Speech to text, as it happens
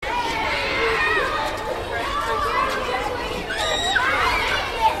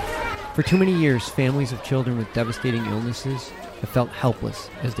For too many years, families of children with devastating illnesses have felt helpless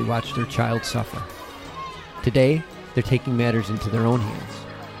as they watch their child suffer. Today, they're taking matters into their own hands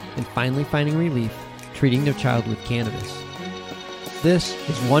and finally finding relief treating their child with cannabis. This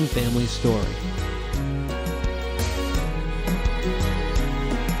is one family's story.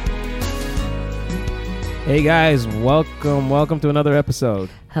 Hey guys, welcome to another episode.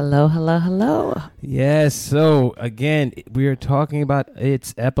 Hello. Yes, so again, we are talking about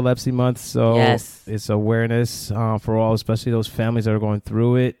it's Epilepsy Month, so Yes. It's awareness for all, especially those families that are going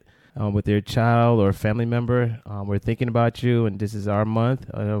through it with their child or family member. We're thinking about you, and this is our month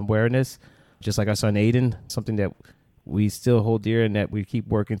of awareness. Just like our son Aiden, something that we still hold dear and that we keep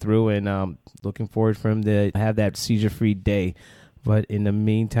working through, and looking forward for him to have that seizure-free day. But in the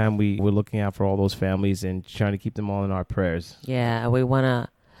meantime, we're looking out for all those families and trying to keep them all in our prayers. Yeah, we want to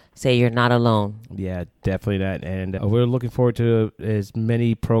say you're not alone. Yeah, definitely that. And we're looking forward to as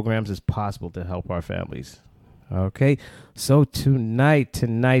many programs as possible to help our families. Okay, so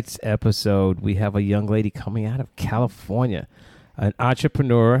tonight's episode, we have a young lady coming out of California, an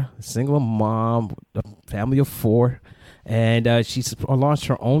entrepreneur, a single mom, a family of four, and she's launched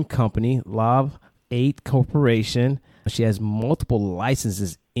her own company, Lav 8 Corporation. She has multiple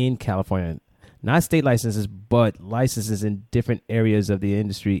licenses in California, not state licenses, but licenses in different areas of the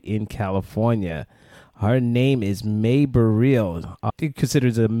industry in California. Her name is May Burrell.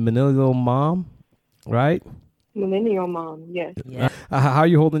 Considered a millennial mom, right? Millennial mom, yes. Yeah. How are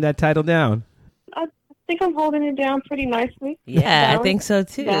you holding that title down? I think I'm holding it down pretty nicely. Yeah, Balance, I think so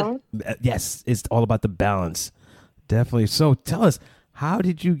too. balance. Yes, it's all about the balance. Definitely. So tell us, how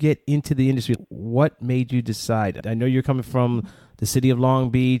did you get into the industry? What made you decide? I know you're coming from the city of Long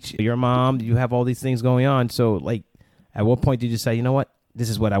Beach. Your mom, you have all these things going on. So, like, at what point did you say, you know what, this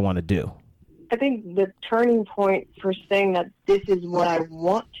is what I want to do? I think the turning point for saying that this is what I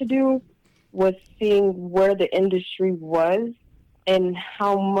want to do was seeing where the industry was and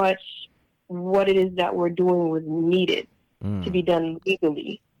how much what it is that we're doing was needed to be done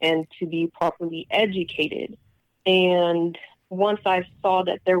legally and to be properly educated. And once I saw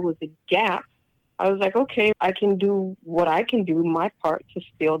that there was a gap, I was like, okay, I can do what I can do, my part to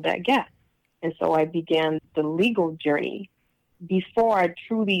fill that gap. And so I began the legal journey. Before I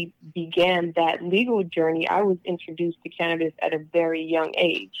truly began that legal journey, I was introduced to cannabis at a very young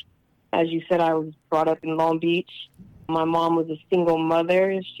age. As you said, I was brought up in Long Beach. My mom was a single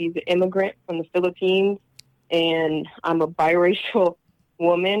mother. She's an immigrant from the Philippines, and I'm a biracial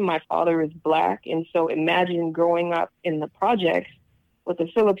woman. My father is Black, and so imagine growing up in the projects with a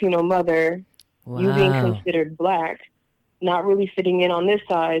Filipino mother, you being considered Black, not really fitting in on this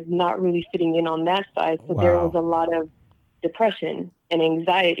side, not really fitting in on that side. So there was a lot of depression and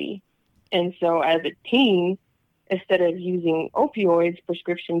anxiety. And so as a teen, instead of using opioids,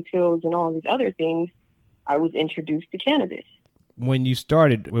 prescription pills, and all these other things, I was introduced to cannabis. When you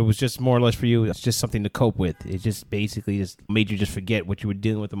started, it was just more or less for you, it's just something to cope with. It just basically just made you just forget what you were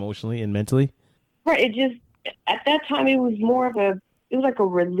dealing with emotionally and mentally? Right. It just, at that time, it was more of it was like a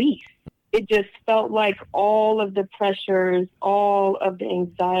release. It just felt like all of the pressures, all of the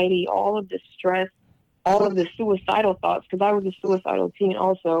anxiety, all of the stress, all of the suicidal thoughts, because I was a suicidal teen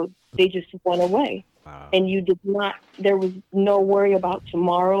also, they just went away. Wow. And there was no worry about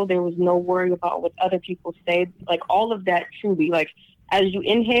tomorrow. There was no worry about what other people say. Like all of that truly, like as you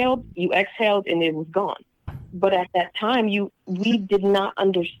inhaled, you exhaled and it was gone. But at that time, we did not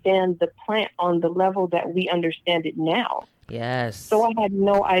understand the plant on the level that we understand it now. Yes. So I had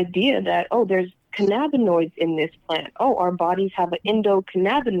no idea that, there's cannabinoids in this plant. Our bodies have an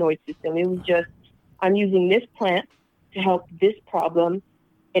endocannabinoid system. It was just, I'm using this plant to help this problem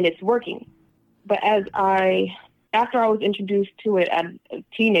and it's working. But after I was introduced to it as a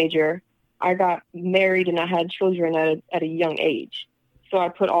teenager, I got married and I had children at a young age. So I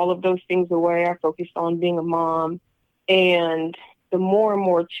put all of those things away. I focused on being a mom. And the more and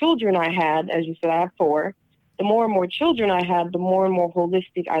more children I had, as you said, I have 4, the more and more children I had, the more and more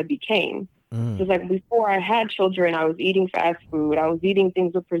holistic I became. Because like before I had children, I was eating fast food. I was eating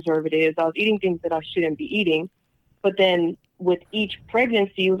things with preservatives. I was eating things that I shouldn't be eating. But then with each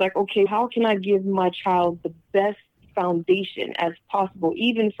pregnancy, it was like, okay, how can I give my child the best foundation as possible?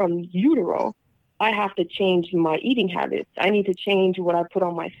 Even from utero, I have to change my eating habits. I need to change what I put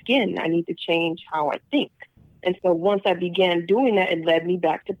on my skin. I need to change how I think. And so once I began doing that, it led me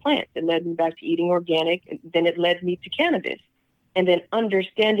back to plants. It led me back to eating organic. And then it led me to cannabis. And then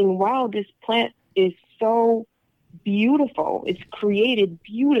understanding, wow, this plant is so beautiful. It's created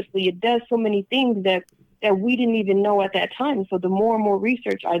beautifully. It does so many things that we didn't even know at that time. So the more and more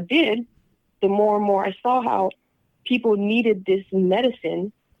research I did, the more and more I saw how people needed this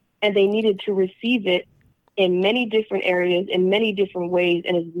medicine and they needed to receive it in many different areas, in many different ways,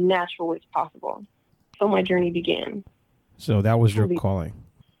 and as natural as possible. So my journey began. So that was your calling.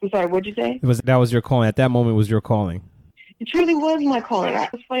 I'm sorry, what'd you say? That was your calling. At that moment, was your calling. It truly was my calling.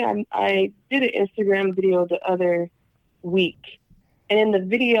 It's funny, I did an Instagram video the other week, and in the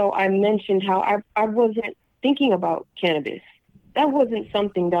video, I mentioned how I wasn't thinking about cannabis. That wasn't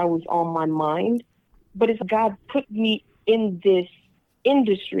something that was on my mind, but it's God put me in this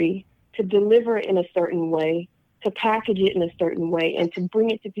industry to deliver it in a certain way, to package it in a certain way, and to bring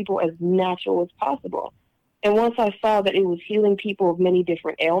it to people as natural as possible. And once I saw that it was healing people of many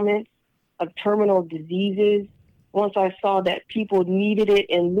different ailments, of terminal diseases, once I saw that people needed it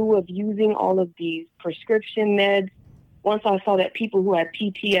in lieu of using all of these prescription meds, once I saw that people who had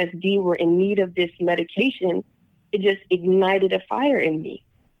PTSD were in need of this medication, it just ignited a fire in me.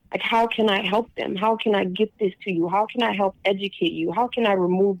 Like, how can I help them? How can I get this to you? How can I help educate you? How can I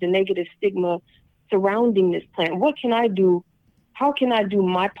remove the negative stigma surrounding this plant? What can I do? How can I do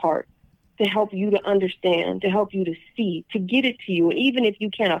my part to help you to understand, to help you to see, to get it to you? And even if you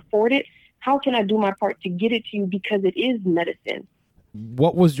can't afford it, how can I do my part to get it to you, because it is medicine?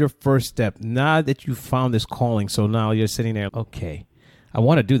 What was your first step? Now that you found this calling, so now you're sitting there, okay, I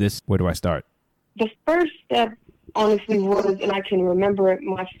want to do this. Where do I start? The first step, honestly, was, and I can remember it,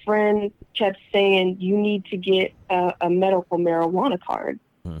 my friend kept saying, you need to get a medical marijuana card.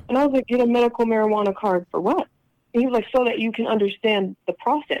 And I was like, get a medical marijuana card for what? And he was like, so that you can understand the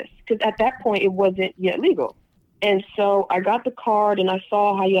process. Because at that point, it wasn't yet legal. And so I got the card, and I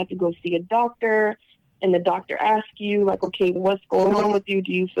saw how you have to go see a doctor. And the doctor asks you, like, okay, what's going on with you?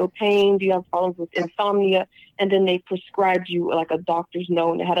 Do you feel pain? Do you have problems with insomnia? And then they prescribed you like a doctor's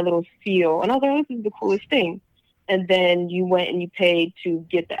note, and it had a little seal. And I was like, this is the coolest thing. And then you went and you paid to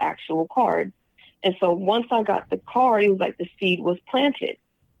get the actual card. And so once I got the card, it was like the seed was planted.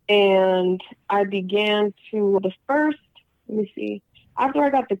 And I began to, after I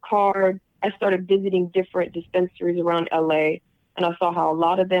got the card, I started visiting different dispensaries around LA. And I saw how a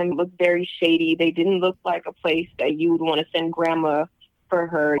lot of them looked very shady. They didn't look like a place that you would want to send grandma for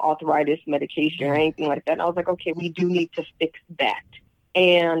her arthritis medication or anything like that. And I was like, okay, we do need to fix that.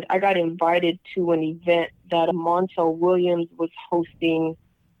 And I got invited to an event that Montel Williams was hosting.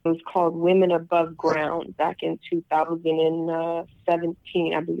 It was called Women Above Ground back in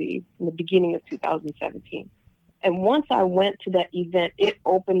 2017, I believe, in the beginning of 2017. And once I went to that event, it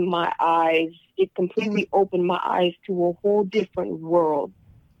opened my eyes. It completely opened my eyes to a whole different world,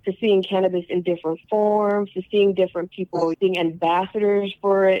 to seeing cannabis in different forms, to seeing different people being ambassadors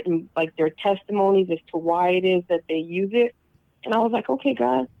for it, and like their testimonies as to why it is that they use it. And I was like, okay,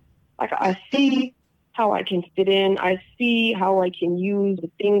 God, like, I see how I can fit in. I see how I can use the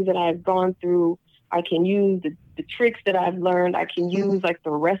things that I've gone through. I can use the tricks that I've learned. I can use like the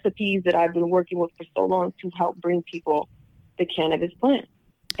recipes that I've been working with for so long to help bring people the cannabis plant.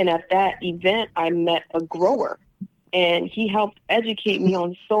 And at that event, I met a grower, and he helped educate me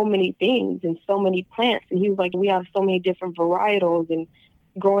on so many things and so many plants. And he was like, we have so many different varietals. And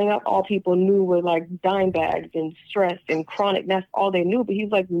growing up, all people knew were like dime bags and stress and chronic. That's all they knew. But he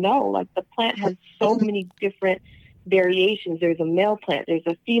was like, no, like, the plant has so many different variations. There's a male plant, there's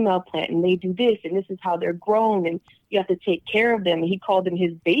a female plant, and they do this, and this is how they're grown, and you have to take care of them. And he called them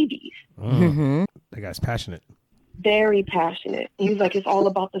his babies. That guy's passionate. Very passionate. He was like, it's all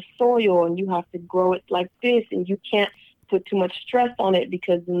about the soil, and you have to grow it like this, and you can't put too much stress on it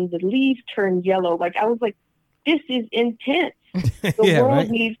because then the leaves turn yellow. Like, I was like, this is intense. The world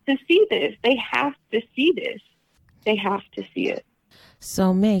needs to see this. They have to see this. They have to see it.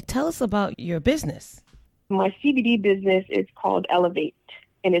 So, May, tell us about your business. My CBD business is called Elevate.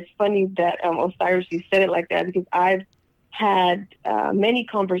 And it's funny that, Osiris, you said it like that, because I've had many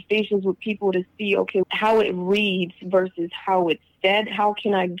conversations with people to see, okay, how it reads versus how it's said. How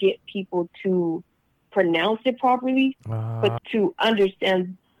can I get people to pronounce it properly, but to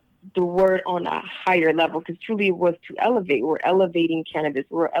understand the word on a higher level? Because truly it was to elevate. We're elevating cannabis.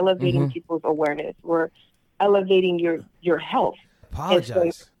 We're elevating people's awareness. We're elevating your health.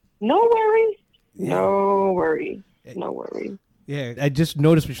 Apologize. So, no worries. Yeah. No worries. No worries. Yeah, I just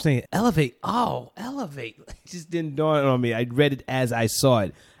noticed what you're saying. Elevate. Oh, elevate. It just didn't dawn on me. I read it as I saw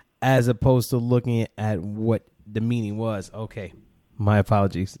it, as opposed to looking at what the meaning was. Okay. My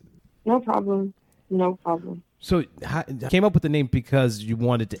apologies. No problem. No problem. So you came up with the name because you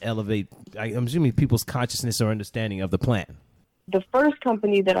wanted to elevate, I'm assuming, people's consciousness or understanding of the plant. The first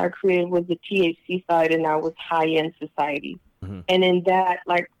company that I created was the THC side, and that was High-End Society. And in that,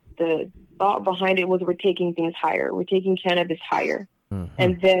 like, the thought behind it was we're taking things higher. We're taking cannabis higher.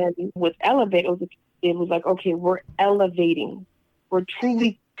 And then with Elevate, it was like, okay, we're elevating. We're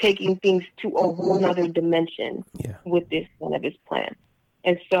truly taking things to a whole nother dimension with this cannabis plant.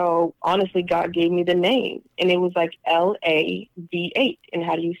 And so, honestly, God gave me the name, and it was like LAV8. And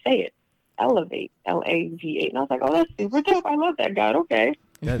how do you say it? Elevate, LAV8. And I was like, oh, that's super dope. I love that, God. Okay.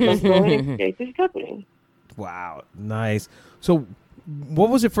 Let's go ahead and create this company. Wow. Nice. So what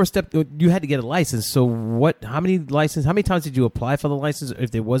was your first step? You had to get a license. So how many times did you apply for the license?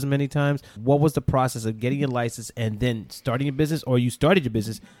 If there wasn't many times, what was the process of getting your license and then starting a business, or you started your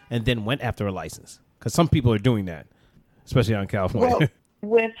business and then went after a license? Because some people are doing that, especially out in California. Well,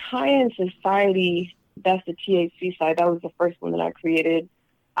 with High End Society, that's the THC side. That was the first one that I created.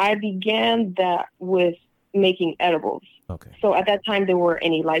 I began that with making edibles. Okay. So at that time, there were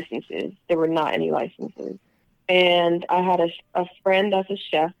any licenses. There were not any licenses. And I had a friend that's a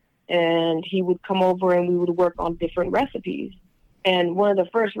chef, and he would come over and we would work on different recipes. And one of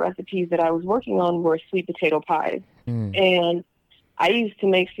the first recipes that I was working on were sweet potato pies. And I used to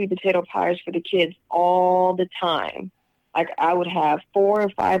make sweet potato pies for the kids all the time. Like, I would have 4 or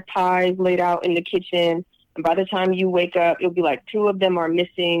 5 pies laid out in the kitchen. And by the time you wake up, it'll be like 2 of them are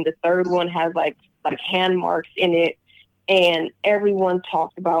missing. The third one has like hand marks in it. And everyone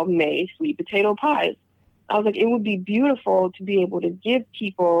talked about May's sweet potato pies. I was like, it would be beautiful to be able to give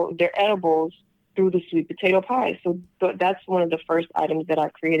people their edibles through the sweet potato pie. So that's one of the first items that I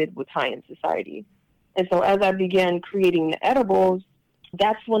created with High End Society. And so as I began creating the edibles,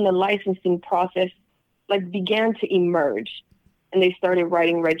 that's when the licensing process began to emerge. And they started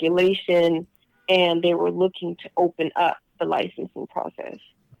writing regulation, and they were looking to open up the licensing process.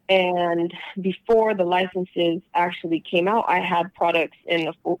 And before the licenses actually came out, I had products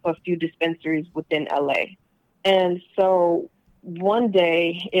in a few dispensaries within LA. And so one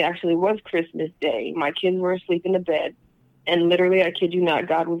day, it actually was Christmas Day. My kids were asleep in the bed. And literally, I kid you not,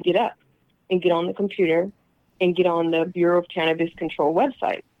 God would get up and get on the computer and get on the Bureau of Cannabis Control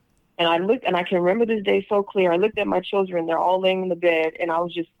website. And I looked, and I can remember this day so clear. I looked at my children. They're all laying in the bed, and I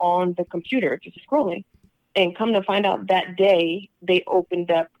was just on the computer, just scrolling. And come to find out that day, they opened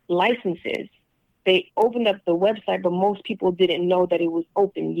up licenses. They opened up the website, but most people didn't know that it was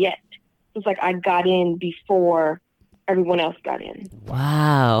open yet. It's like I got in before everyone else got in.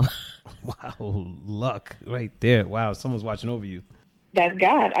 Wow. Wow, luck right there. Wow, someone's watching over you. That's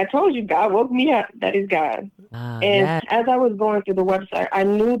God. I told you, God woke me up. That is God. And as I was going through the website, I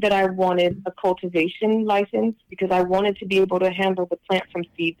knew that I wanted a cultivation license because I wanted to be able to handle the plant from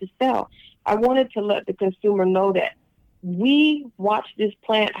seed to sell. I wanted to let the consumer know that we watch this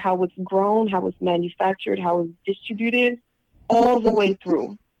plant, how it's grown, how it's manufactured, how it's distributed, all the way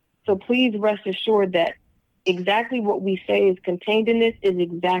through. So please rest assured that exactly what we say is contained in this is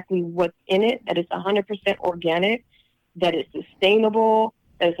exactly what's in it, that it's 100% organic, that it's sustainable,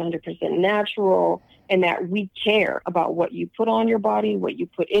 that it's 100% natural, and that we care about what you put on your body, what you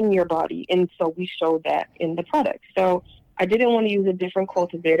put in your body. And so we show that in the product. So I didn't want to use a different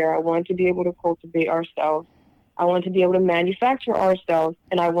cultivator. I wanted to be able to cultivate ourselves. I wanted to be able to manufacture ourselves,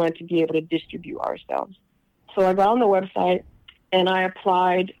 and I wanted to be able to distribute ourselves. So I got on the website, and I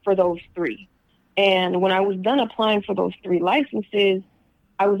applied for those 3. And when I was done applying for those 3 licenses,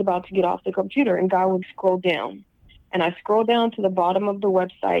 I was about to get off the computer, and God would scroll down. And I scrolled down to the bottom of the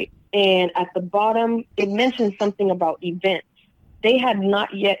website, and at the bottom, it mentioned something about events. They had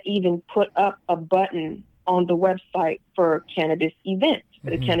not yet even put up a button on the website for cannabis events,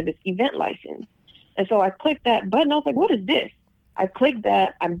 for the cannabis event license. And so I clicked that button. I was like, what is this? I clicked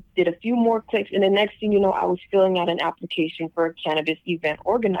that. I did a few more clicks. And the next thing you know, I was filling out an application for a cannabis event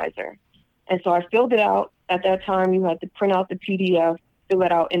organizer. And so I filled it out. At that time, you had to print out the PDF, fill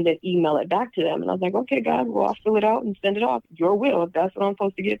it out, and then email it back to them. And I was like, okay, God, well, I'll fill it out and send it off. Your will. If that's what I'm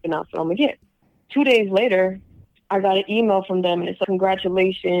supposed to get, then that's what I'm going to get. 2 days later, I got an email from them, and it said,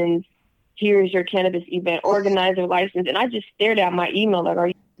 congratulations. Here's your cannabis event organizer license. And I just stared at my email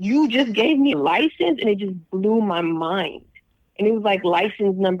like, you just gave me a license? And it just blew my mind. And it was like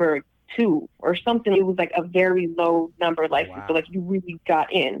license number 2 or something. It was like a very low number license. Wow. So like you really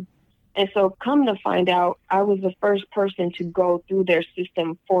got in. And so come to find out, I was the first person to go through their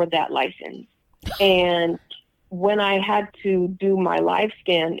system for that license. And when I had to do my live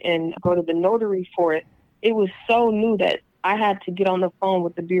scan and go to the notary for it, it was so new that I had to get on the phone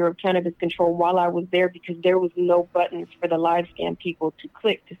with the Bureau of Cannabis Control while I was there because there was no buttons for the live scan people to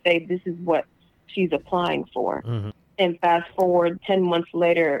click to say this is what she's applying for. Mm-hmm. And fast forward 10 months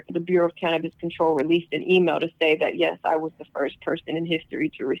later, the Bureau of Cannabis Control released an email to say that, yes, I was the first person in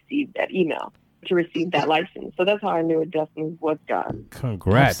history to receive that email, to receive that license. So that's how I knew it definitely was God.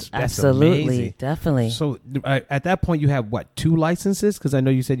 Congrats. That's absolutely. Amazing. Definitely. So at that point, you have, 2 licenses? Because I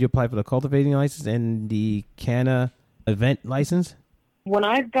know you said you applied for the cultivating license and the canna event license? When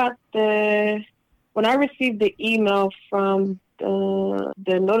I received the email from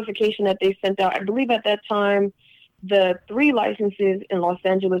the notification that they sent out, I believe at that time, the 3 licenses in Los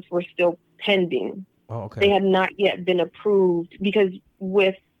Angeles were still pending. Oh, okay. They had not yet been approved because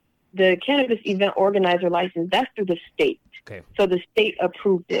with the cannabis event organizer license, that's through the state. Okay. So the state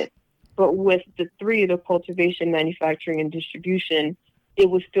approved it. But with the 3, the cultivation, manufacturing, and distribution, it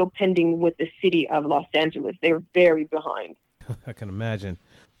was still pending with the city of Los Angeles. They were very behind. I can imagine.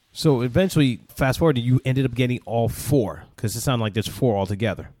 So eventually, fast forward, you ended up getting all 4, because it sounded like there's 4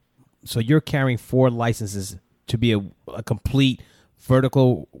 altogether. So you're carrying 4 licenses to be a complete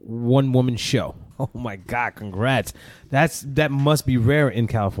vertical one-woman show. Oh, my God, congrats. That must be rare in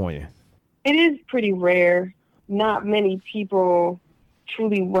California. It is pretty rare. Not many people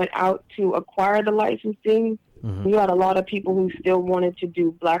truly went out to acquire the licensing. Mm-hmm. We had a lot of people who still wanted to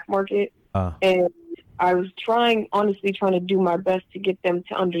do black market. And I was honestly trying to do my best to get them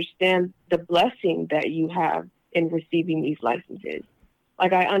to understand the blessing that you have in receiving these licenses.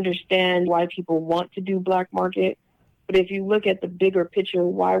 Like, I understand why people want to do black market, but if you look at the bigger picture,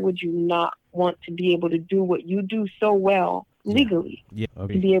 why would you not want to be able to do what you do so well legally? Yeah.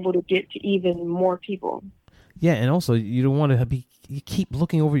 Okay. To be able to get to even more people. Yeah, and also you don't want to you keep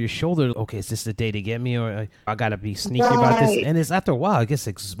looking over your shoulder. Okay, is this the day to get me, or I got to be sneaky about this? And it's after a while, it gets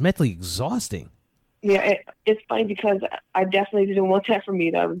mentally exhausting. Yeah, it's funny because I definitely didn't want that for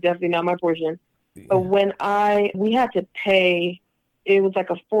me. That was definitely not my portion. But when we had to pay, it was like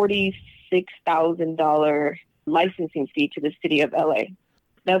a $46,000 licensing fee to the city of LA.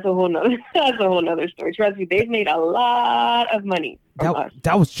 That's a whole nother story. Trust me, they've made a lot of money from us.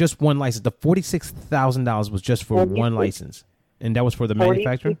 That was just one license. The $46,000 was just for one license. And that was for the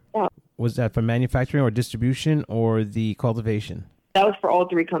manufacturing? Was that for manufacturing or distribution or the cultivation? That was for all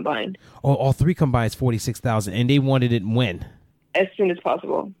 3 combined. Oh, all 3 combined is $46,000. And they wanted it when? As soon as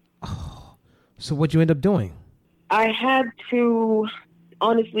possible. Oh, so what'd you end up doing? I had 2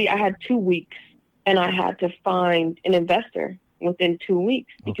 weeks, and I had to find an investor within 2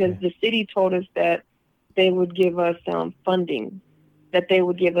 weeks because the city told us that they would give us funding, that they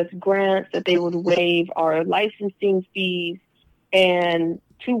would give us grants, that they would waive our licensing fees. And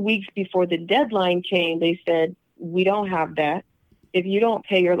 2 weeks before the deadline came, they said, we don't have that. If you don't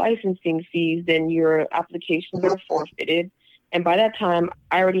pay your licensing fees, then your applications are forfeited. And by that time,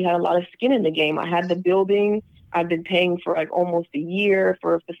 I already had a lot of skin in the game. I had the building. I've been paying for like almost a year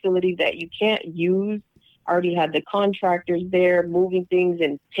for a facility that you can't use. I already had the contractors there moving things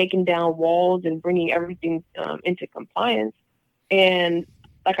and taking down walls and bringing everything into compliance. And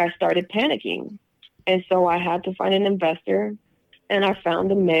like I started panicking. And so I had to find an investor, and I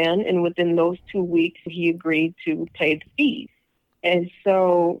found a man. And within those 2 weeks, he agreed to pay the fees. And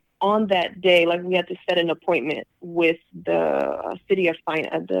so on that day, like, we had to set an appointment with the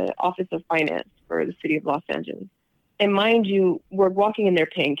the Office of Finance for the city of Los Angeles. And mind you, we're walking in there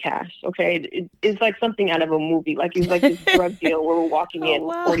paying cash, okay? It's like something out of a movie. Like, it was like this drug deal where we're walking in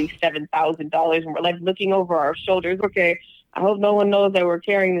with $47,000 and we're like looking over our shoulders. Okay, I hope no one knows that we're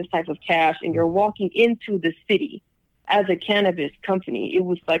carrying this type of cash. And you're walking into the city as a cannabis company. It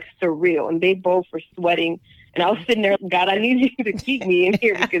was like surreal. And they both were sweating. And I was sitting there, God, I need you to keep me in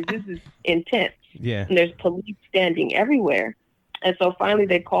here because this is intense. Yeah. And there's police standing everywhere. And so finally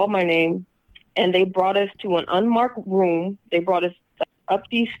they called my name and they brought us to an unmarked room. They brought us up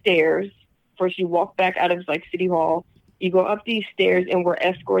these stairs. First you walk back out of like City Hall. You go up these stairs and we're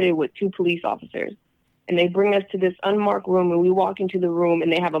escorted with 2 police officers. And they bring us to this unmarked room and we walk into the room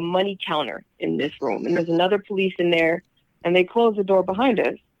and they have a money counter in this room. And there's another police in there and they close the door behind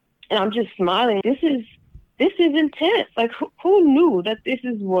us. And I'm just smiling. This is intense. Like, who knew that this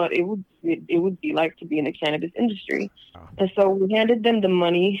is what it would be like to be in the cannabis industry? And so we handed them the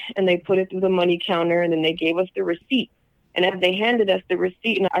money, and they put it through the money counter, and then they gave us the receipt. And as they handed us the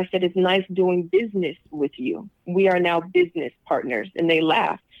receipt, and I said, it's nice doing business with you. We are now business partners. And they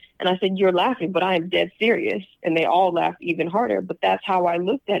laughed. And I said, you're laughing, but I am dead serious. And they all laughed even harder. But that's how I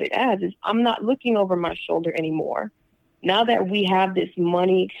looked at it is I'm not looking over my shoulder anymore. Now that we have this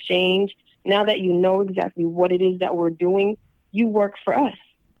money exchange, now that you know exactly what it is that we're doing, you work for us.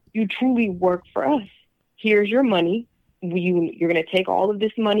 You truly work for us. Here's your money. You're going to take all of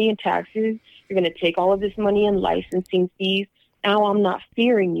this money in taxes. You're going to take all of this money in licensing fees. Now I'm not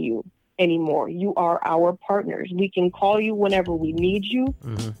fearing you anymore. You are our partners. We can call you whenever we need you.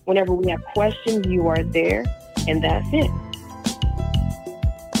 Mm-hmm. Whenever we have questions, you are there. And that's it.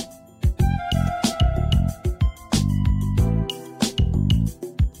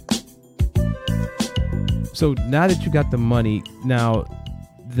 So now that you got the money, now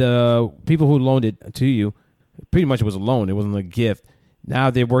the people who loaned it to you, pretty much it was a loan. It wasn't a gift.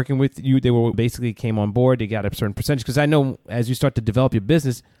 Now they're working with you. They were basically came on board. They got a certain percentage. Because I know as you start to develop your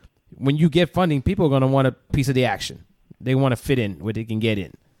business, when you get funding, people are going to want a piece of the action. They want to fit in where they can get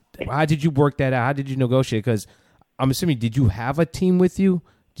in. How did you work that out? How did you negotiate? Because I'm assuming, did you have a team with you?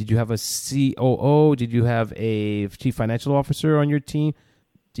 Did you have a COO? Did you have a chief financial officer on your team?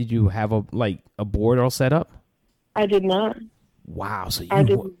 Did you have a board all set up? I did not. Wow. So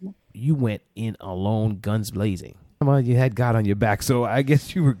you went in alone, guns blazing. Well, you had God on your back, so I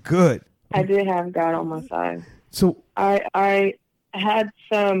guess you were good. I did have God on my side. So I had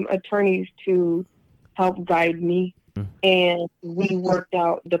some attorneys to help guide me, and we worked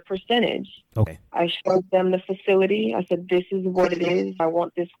out the percentage. Okay. I showed them the facility. I said, this is what it is. I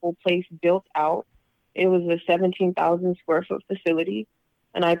want this whole place built out. It was a 17,000 square foot facility.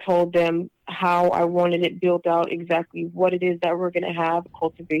 And I told them how I wanted it built out, exactly what it is that we're going to have: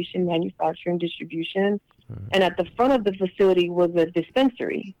 cultivation, manufacturing, distribution. And at the front of the facility was a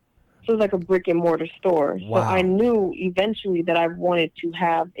dispensary. So it was like a brick and mortar store. Wow. So I knew eventually that I wanted to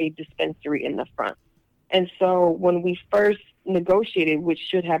have a dispensary in the front. And so when we first negotiated, which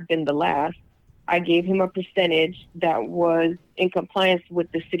should have been the last, I gave him a percentage that was in compliance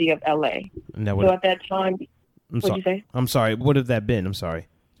with the city of LA. So at that time, what'd you say? I'm sorry. What would have that been? I'm sorry.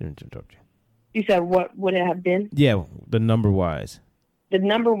 Didn't interrupt you. You said what would it have been? Yeah, the number wise. The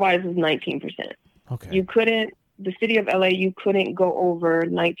number wise was 19%. Okay. The city of LA, you couldn't go over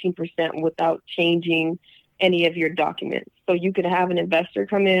 19% without changing any of your documents. So you could have an investor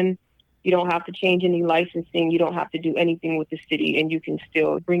come in. You don't have to change any licensing. You don't have to do anything with the city, and you can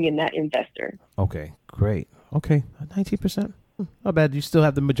still bring in that investor. Okay, great. Okay, 19%. Not bad. You still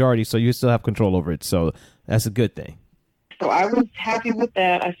have the majority, so you still have control over it. So that's a good thing. So I was happy with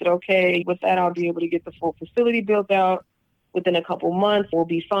that. I said, okay, with that, I'll be able to get the full facility built out. Within a couple months, we'll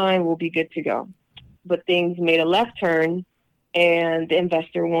be fine. We'll be good to go. But things made a left turn, and the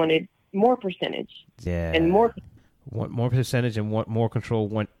investor wanted more percentage. Yeah. And more percentage and want more control,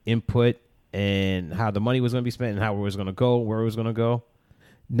 want input, and how the money was going to be spent and how it was going to go, where it was going to go.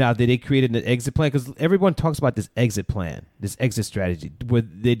 Now, did they create an exit plan? Because everyone talks about this exit plan, this exit strategy.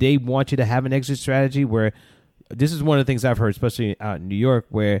 Did they want you to have an exit strategy where this is one of the things I've heard, especially out in New York,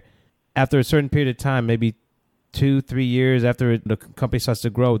 where after a certain period of time, maybe 2-3 years after the company starts to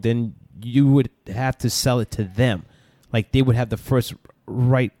grow, then you would have to sell it to them. Like they would have the first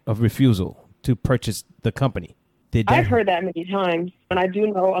right of refusal to purchase the company. I've heard that many times, and I do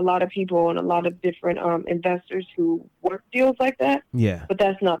know a lot of people and a lot of different investors who work deals like that. Yeah. But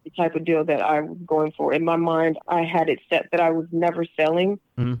that's not the type of deal that I was going for. In my mind, I had it set that I was never selling,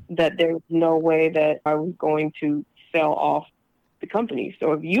 that there was no way that I was going to sell off the company.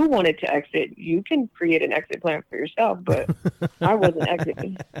 So if you wanted to exit, you can create an exit plan for yourself, but I wasn't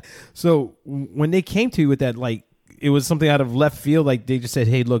exiting. So when they came to you with that, like, it was something out of left field, like they just said,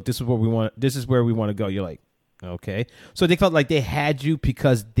 hey, look, this is what we want. This is where we want to go. You're like, okay. So they felt like they had you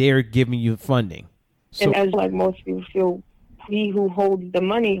because they're giving you funding. So, and as like most people feel, he who holds the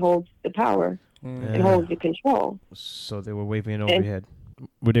money holds the power and holds the control. So they were waving it over your head.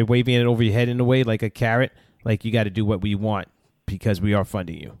 Were they waving it over your head in a way, like a carrot? Like, you got to do what we want because we are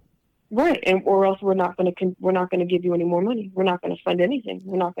funding you. Right. And or else we're not going to give you any more money. We're not going to fund anything.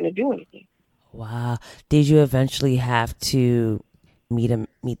 We're not going to do anything. Wow. Did you eventually have to meet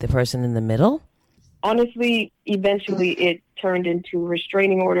the person in the middle? Honestly, eventually it turned into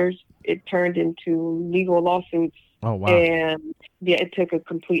restraining orders. It turned into legal lawsuits. Oh, wow. And yeah, it took a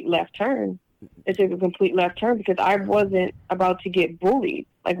complete left turn. Because I wasn't about to get bullied.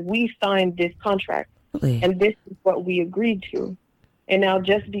 Like, we signed this contract. Really? And this is what we agreed to. And now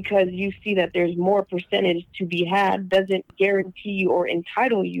just because you see that there's more percentage to be had doesn't guarantee you or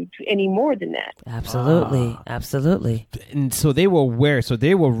entitle you to any more than that. Absolutely. Absolutely. And so they were aware. So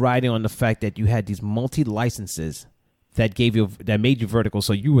they were riding on the fact that you had these multi-licenses that made you vertical.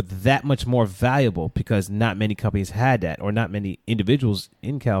 So you were that much more valuable because not many companies had that, or not many individuals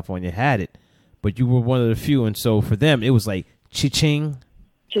in California had it. But you were one of the few. And so for them, it was like cha-ching.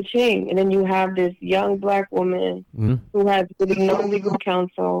 Cha-ching. And then you have this young black woman who has really no legal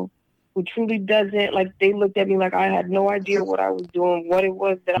counsel, who truly doesn't, like, they looked at me like I had no idea what I was doing, what it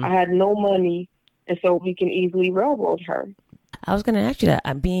was, that I had no money, and so we can easily railroad her. I was going to ask you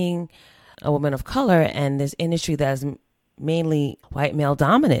that. Being a woman of color and this industry that's mainly white male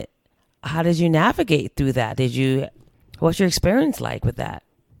dominant, how did you navigate through that? What's your experience like with that?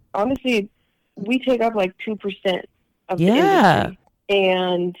 Honestly, we take up like 2% of the industry.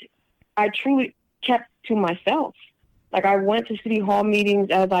 And I truly kept to myself. Like, I went to city hall meetings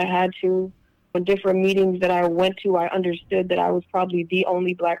as I had to. In different meetings that I went to, I understood that I was probably the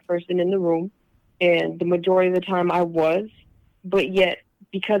only black person in the room. And the majority of the time I was. but yet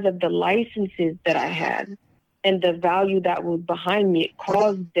because of the licenses that I had and the value that was behind me, it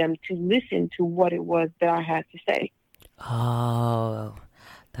caused them to listen to what it was that I had to say. Oh,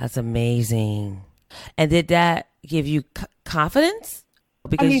 that's amazing. And did that give you confidence?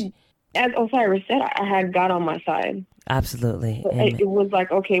 Because I mean, as Osiris said, I had God on my side. absolutely. So it was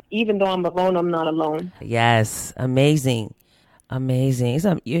like, okay, even though I'm alone, I'm not alone. Yes, amazing.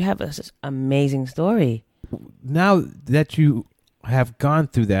 Amazing. You have an amazing story. Now that you have gone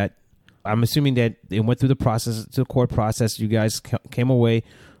through that, I'm assuming that it went through the process, the court process. You guys came away.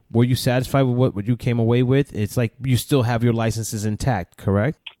 Were you satisfied with what you came away with? It's like you still have your licenses intact,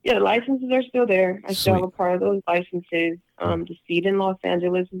 correct? Yeah, the licenses are still there. I still have a Sweet. part of those licenses. The seed in Los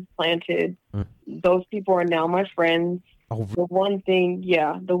Angeles is planted. Those people are now my friends. Oh, The one thing,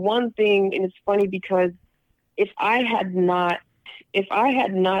 and it's funny because if I had not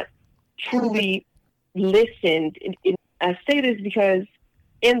truly listened, I say this because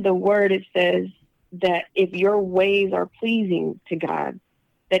in the word it says that if your ways are pleasing to God,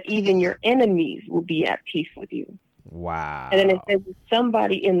 that even your enemies will be at peace with you. wow. And then it says if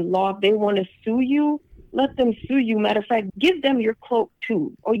somebody in law, they want to sue you, let them sue you. Matter of fact, give them your cloak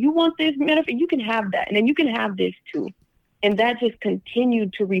too. Oh, you want this? Matter of fact, you can have that. And then you can have this too. And that just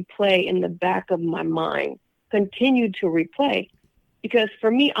continued to replay in the back of my mind, continued to replay. Because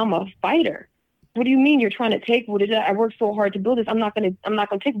for me, I'm a fighter. What do you mean you're trying to take what it is? I worked so hard to build this. I'm not going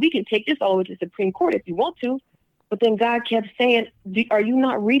to take, we can take this all the way to the Supreme Court if you want to. But then God kept saying, are you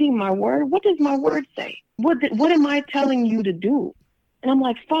not reading my word? What does my word say? What am I telling you to do? And I'm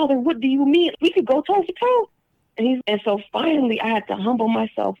like, Father, what do you mean? We could go toe to toe. And so finally I had to humble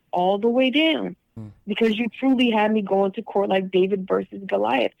myself all the way down because you truly had me going to court like David versus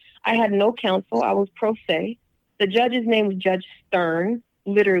Goliath. I had no counsel. I was pro se. The judge's name was Judge Stern,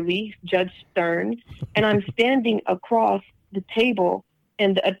 literally Judge Stern. And I'm standing across the table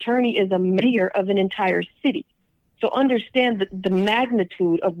and the attorney is a mayor of an entire city. So understand the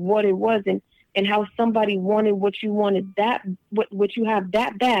magnitude of what it was and how somebody wanted what you wanted, what you have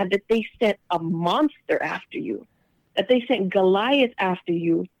that bad that they sent a monster after you, that they sent Goliath after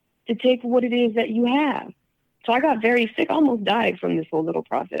you to take what it is that you have. So I got very sick. I almost died from this whole little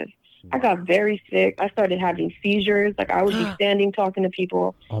process. I got very sick. I started having seizures. Like I would be standing talking to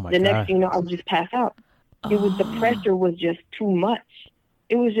people. Oh my the God. next thing you know, I would just pass out. It was the pressure was just too much.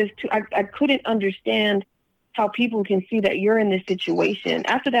 It was just too. I couldn't understand how people can see that you're in this situation.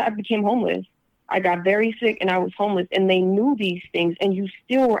 After that, I became homeless. I got very sick and I was homeless, and they knew these things, and you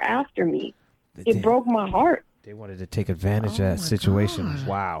still were after me. It broke my heart. They wanted to take advantage of that situation. God.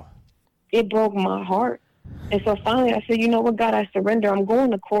 Wow. It broke my heart. And so finally I said, you know what, God, I surrender. I'm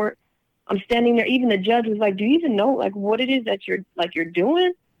going to court. I'm standing there. Even the judge was like, do you even know like what it is that you're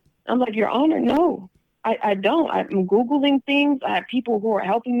doing? I'm like, Your Honor, no, I don't. I'm Googling things. I have people who are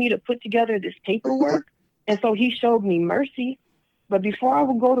helping me to put together this paperwork. And so he showed me mercy. But before I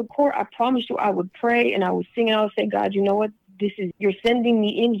would go to court, I promised you I would pray and I would sing and I would say, God, you know what? You're sending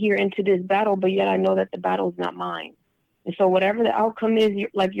me in here into this battle, but yet I know that the battle is not mine. And so whatever the outcome is,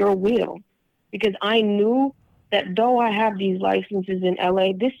 like your will, because I knew that though I have these licenses in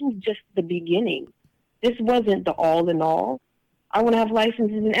LA, this is just the beginning. This wasn't the all in all. I want to have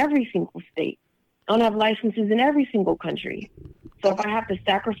licenses in every single state. I want to have licenses in every single country. So if I have to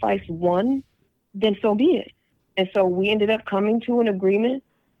sacrifice one, then so be it. And so we ended up coming to an agreement.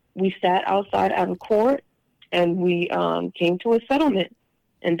 We sat outside of a court and we came to a settlement,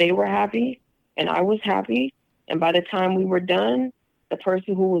 and they were happy and I was happy. And by the time we were done, the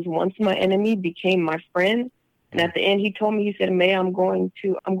person who was once my enemy became my friend. And at the end, he told me, he said, May, I'm going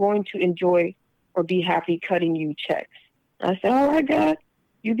to enjoy or be happy cutting you checks. And I said, all right, God,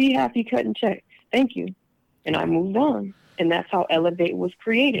 you be happy cutting checks. Thank you. And I moved on. And that's how Elevate was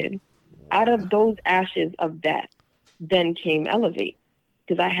created. Out of those ashes of that, then came Elevate.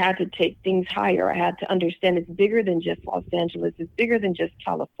 Because I had to take things higher. I had to understand it's bigger than just Los Angeles. It's bigger than just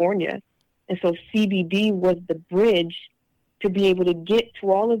California. And so CBD was the bridge to be able to get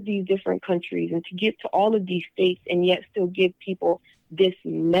to all of these different countries and to get to all of these states and yet still give people this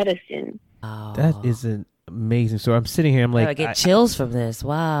medicine. Oh. That is an amazing story. I'm sitting here. I'm like, I get chills from this.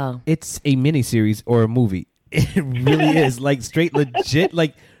 Wow. It's a miniseries or a movie. It really is like straight legit.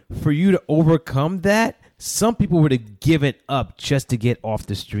 Like for you to overcome that, some people would have given up just to get off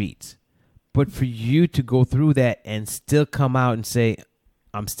the streets. But for you to go through that and still come out and say,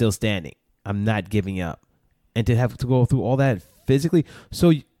 I'm still standing, I'm not giving up, and to have to go through all that physically.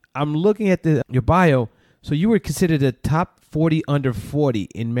 So I'm looking at your bio. So you were considered a top 40 under 40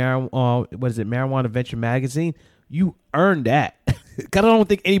 in Marijuana Venture Magazine. You earned that. I don't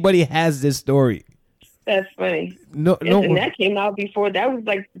think anybody has this story. That's funny. No, And that came out before.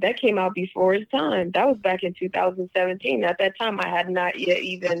 That came out before its time. That was back in 2017. At that time, I had not yet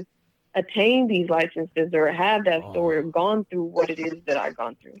even attained these licenses or had that story or gone through what it is that I've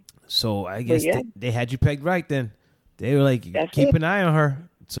gone through. So I guess yeah. they had you pegged right then. They were like, That's keep it. an eye on her.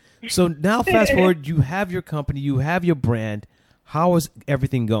 So now fast forward, you have your company, you have your brand. How is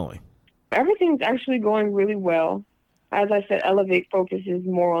everything going? Everything's actually going really well. As I said, Elevate focuses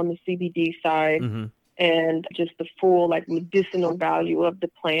more on the CBD side and just the full medicinal value of the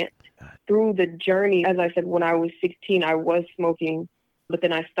plant. Through the journey, as I said, when I was 16, I was smoking, but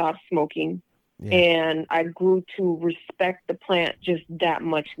then I stopped smoking. Yeah. And I grew to respect the plant just that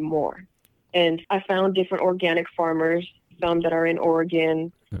much more. And I found different organic farmers, some that are in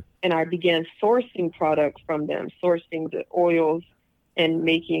Oregon, and I began sourcing products from them, sourcing the oils and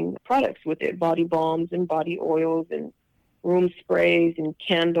making products with it, body balms and body oils and room sprays and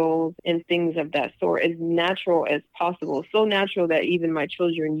candles and things of that sort, as natural as possible. So natural that even my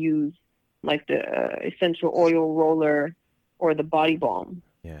children use like the essential oil roller or the body balm.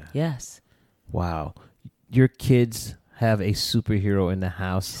 Yeah. Yes. Wow. Your kids have a superhero in the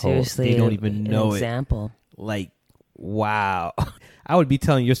household. Seriously, they don't even know example. It. Like, wow. I would be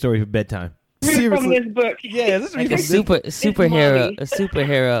telling your story for bedtime. Seriously. From this book. Yeah, this like a superhero. A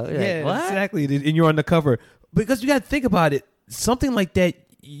superhero. You're yeah, like, what? Exactly. And you're on the cover. Because you got to think about it. Something like that,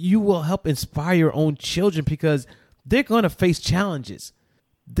 you will help inspire your own children because they're going to face challenges.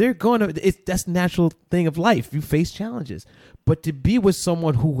 That's the natural thing of life. You face challenges. But to be with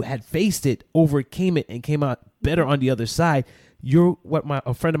someone who had faced it, overcame it, and came out better on the other side, you're what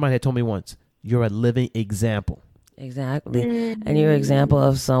a friend of mine had told me once. You're a living example. Exactly. And you're an example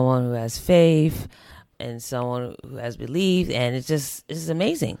of someone who has faith and someone who has believed, and it's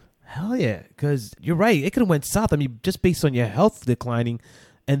amazing. Hell yeah, because you're right. It could have went south. I mean, just based on your health declining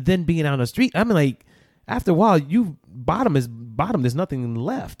and then being out on the street. I mean, like, after a while, bottom. There's nothing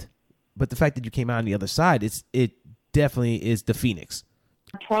left. But the fact that you came out on the other side, it definitely is the Phoenix.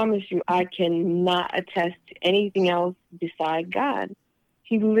 I promise you, I cannot attest to anything else beside God.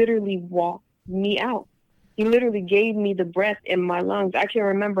 He literally walked me out. He literally gave me the breath in my lungs. I can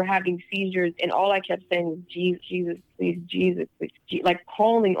remember having seizures, and all I kept saying was, Jesus, please, Jesus, please, like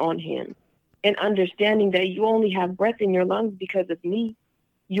calling on him and understanding that you only have breath in your lungs because of me.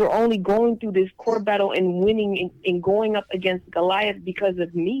 You're only going through this court battle and winning and going up against Goliath because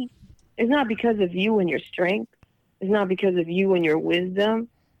of me. It's not because of you and your strength. It's not because of you and your wisdom.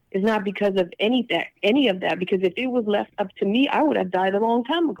 It's not because of any of that. Because if it was left up to me, I would have died a long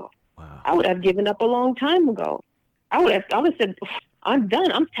time ago. Wow. I would have given up a long time ago. I would have said, I'm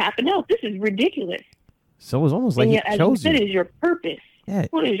done. I'm tapping out. This is ridiculous. So it was almost like you chose it. As you said, is your purpose. Yeah.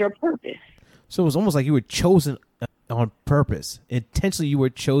 What is your purpose? So it was almost like you were chosen on purpose. Intentionally, you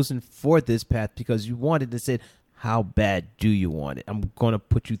were chosen for this path because you wanted to say, how bad do you want it? I'm going to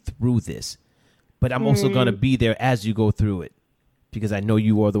put you through this. But I'm also going to be there as you go through it because I know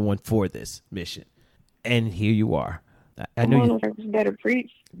you are the one for this mission. And here you are. I know you better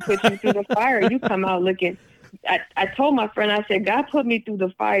preach. Put you through the fire. You come out looking. I told my friend, I said, God put me through the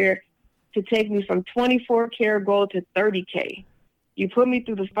fire to take me from 24 karat gold to 30K. You put me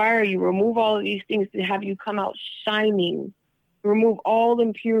through the fire. You remove all of these things to have you come out shining. Remove all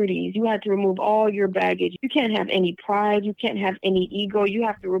impurities. You had to remove all your baggage. You can't have any pride. You can't have any ego. You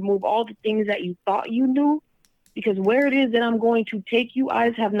have to remove all the things that you thought you knew, because where it is that I'm going to take you,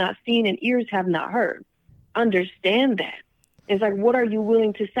 eyes have not seen and ears have not heard. Understand that. It's like, what are you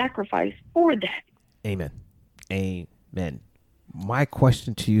willing to sacrifice for that? Amen. Amen. My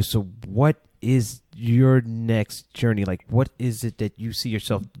question to you, so what is your next journey? Like, what is it that you see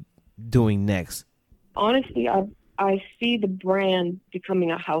yourself doing next? Honestly, I see the brand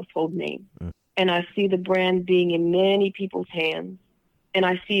becoming a household name. And I see the brand being in many people's hands. And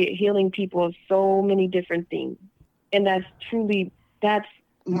I see it healing people of so many different things. And that's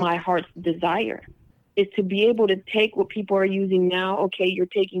my heart's desire, is to be able to take what people are using now. Okay, you're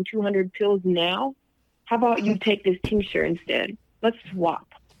taking 200 pills now. How about you take this tincture instead? Let's swap.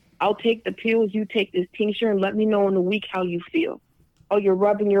 I'll take the pills, you take this tincture, and let me know in a week how you feel. Oh, you're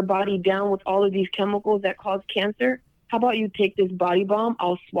rubbing your body down with all of these chemicals that cause cancer? How about you take this body balm?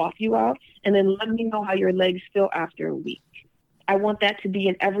 I'll swap you out, and then let me know how your legs feel after a week. I want that to be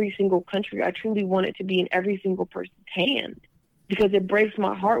in every single country. I truly want it to be in every single person's hand, because it breaks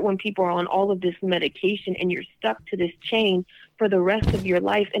my heart when people are on all of this medication and you're stuck to this chain for the rest of your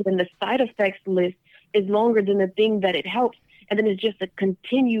life, and then the side effects list is longer than the thing that it helps, and then it's just a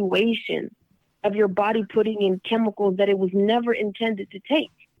continuation of your body putting in chemicals that it was never intended to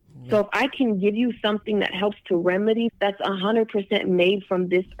take. So if I can give you something that helps to remedy, that's 100% made from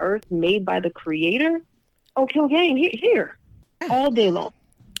this earth, made by the Creator, oh, Kilgane, here, all day long.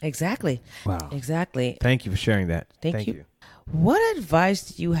 Exactly. Wow. Exactly. Thank you for sharing that. Thank you. What advice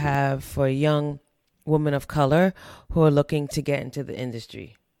do you have for young women of color who are looking to get into the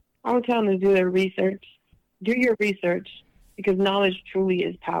industry? I would tell them to do their research. Do your research, because knowledge truly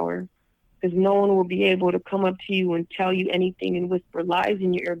is power. Because no one will be able to come up to you and tell you anything and whisper lies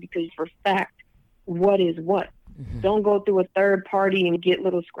in your ear, because for fact, what is what? Mm-hmm. Don't go through a third party and get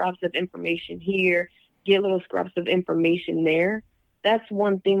little scraps of information here, get little scraps of information there. That's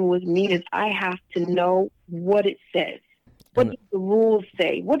one thing with me, is I have to know what it says. What does the rules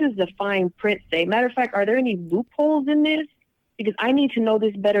say? What does the fine print say? Matter of fact, are there any loopholes in this? Because I need to know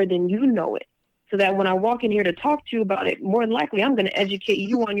this better than you know it, so that when I walk in here to talk to you about it, more than likely I'm going to educate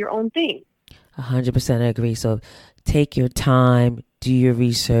you on your own thing. 100% agree. So take your time, do your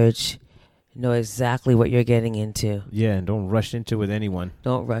research, know exactly what you're getting into. Yeah, and don't rush into it with anyone.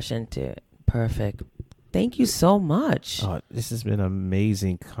 Don't rush into it. Perfect. Thank you so much. Oh, this has been an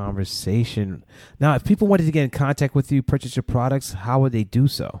amazing conversation. Now, if people wanted to get in contact with you, purchase your products, how would they do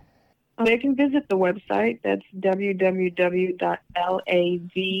so? They can visit the website. That's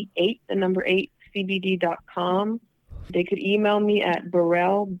www.lav8cbd.com. They could email me at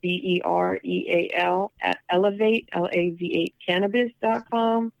Bereal, Bereal, at Elevate,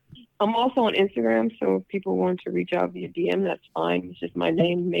 Lav8cannabis.com. I'm also on Instagram, so if people want to reach out via DM, that's fine. It's just my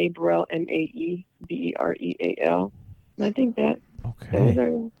name, Mae Bereal, Maebereal. And I think that those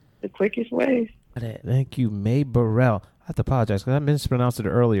are the quickest ways. Thank you, Mae Bereal. I have to apologize because I mispronounced it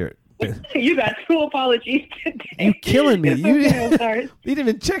earlier. You got 2 apologies today. You killing me. I'm sorry. You didn't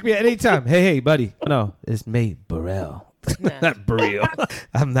even check me at any time. Hey, buddy. No, it's Mae Bereal. Not Bereal.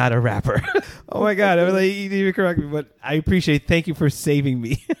 I'm not a rapper. Oh my God. You didn't even correct me, but I appreciate. Thank you for saving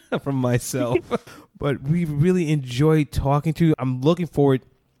me from myself. But we really enjoyed talking to you. I'm looking forward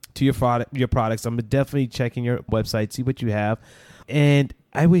to your products. I'm definitely checking your website, see what you have. And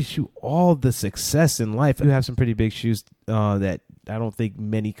I wish you all the success in life. You have some pretty big shoes that I don't think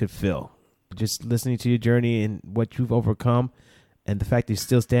many could fill. Just listening to your journey and what you've overcome, and the fact that you're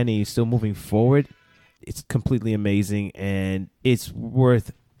still standing, you're still moving forward, it's completely amazing. And it's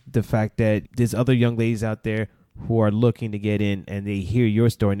worth the fact that there's other young ladies out there who are looking to get in, and they hear your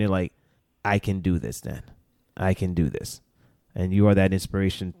story and they're like, I can do this then. I can do this. And you are that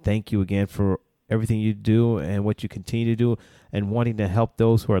inspiration. Thank you again for everything you do and what you continue to do, and wanting to help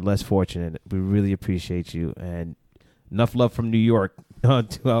those who are less fortunate. We really appreciate you. And enough love from New York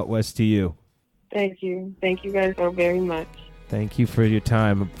to out west to you. Thank you. Thank you guys so very much. Thank you for your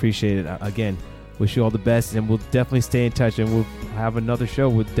time. Appreciate it. Again, wish you all the best, and we'll definitely stay in touch, and we'll have another show.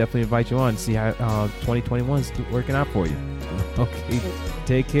 We'll definitely invite you on and see how 2021 is working out for you. Okay.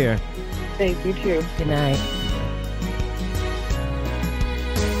 Take care. Thank you too. Good night.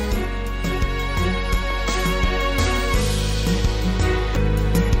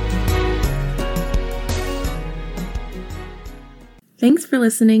 Thanks for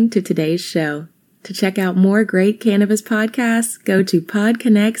listening to today's show. To check out more great cannabis podcasts, go to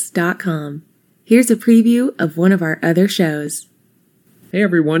podconnects.com. Here's a preview of one of our other shows. Hey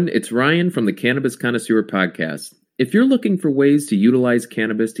everyone, it's Ryan from the Cannabis Connoisseur Podcast. If you're looking for ways to utilize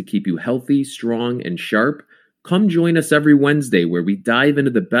cannabis to keep you healthy, strong, and sharp, come join us every Wednesday where we dive into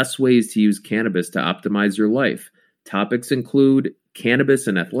the best ways to use cannabis to optimize your life. Topics include cannabis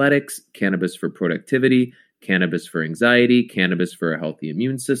and athletics, cannabis for productivity, cannabis for anxiety, cannabis for a healthy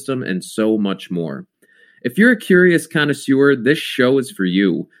immune system, and so much more. If you're a curious connoisseur, this show is for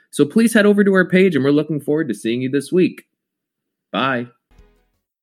you. So please head over to our page, and we're looking forward to seeing you this week. Bye.